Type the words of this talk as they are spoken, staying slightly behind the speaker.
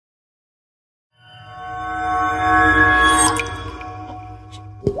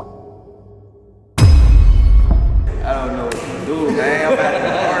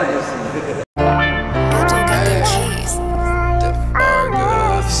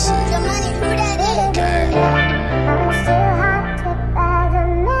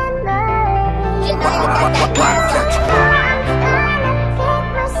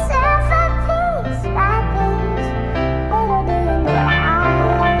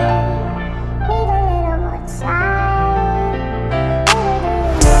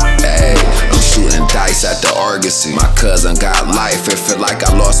Argosy. My cousin got life, it feel like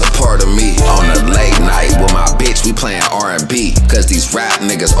I lost a part of me. On a late night with my bitch, we playing R&B. Cause these rap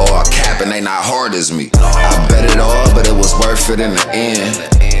niggas all cap and they not hard as me. I bet it all, but it was worth it in the end.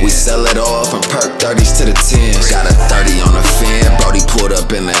 We sell it all from perk 30s to the 10s. Got a 30 on the fin, Brody pulled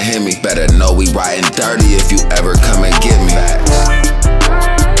up in the Hemi. Better know we riding dirty if you ever come and get me.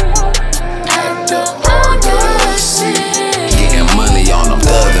 At the Argosy, getting money on them,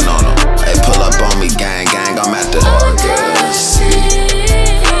 thugging on them. Hey, pull up on me, gang, gang, I'm at the Argosy.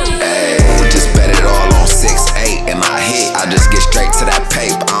 Hey, just bet it all on 6-8 and I hit. I just get straight to that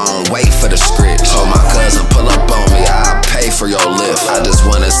paper, I don't wait for the script. Told my cousin, pull up on me, I'll pay for your lift. I just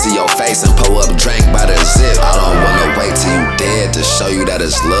wanna see your face and pull up drink by the zip. I don't wanna wait till you dead to show you that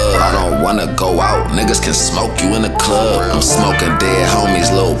it's love. I don't wanna go out, niggas can smoke you in the club. I'm smoking dead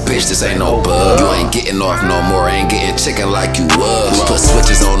homies, little bitch, this ain't no bug. You ain't getting off no more, ain't getting chicken like you was. Put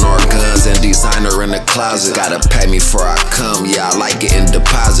switches on our guns and designer in the closet. Gotta pay me before I come, yeah, I like getting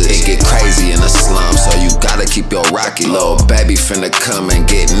deposits. It get crazy in the slum, so you gotta keep your rocket. Little baby finna come and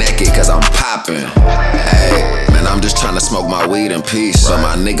get naked cause I'm popping. Hey, man, I'm just trying to smoke my weed in peace. So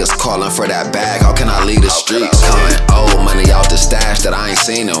my niggas calling for that bag, how can I leave the streets? Counting old money out the stash that I ain't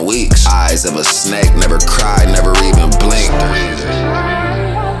seen in weeks. Eyes of a snake, never cried, never even blinked.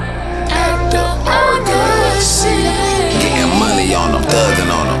 At the Argosy, getting money on them,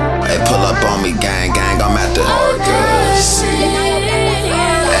 thugging on them. Hey, pull up on me, gang, gang, I'm at the Argosy.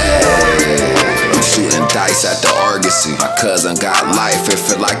 I'm shooting dice at the Argosy. My cousin got life, it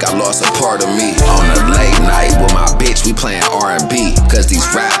feel like I lost a part of me. On a late night with my bitch, we playing R&B. Cause these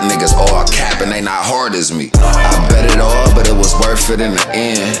rap niggas all cap and they not hard as me. I bet it all, but it was worth it in the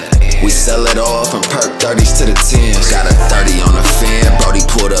end. We sell it all from perk 30s to the 10s. Got a 30 on the fin, Brody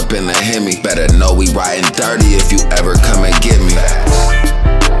pulled up in the Hemi. Better know we riding dirty if you ever come and get me.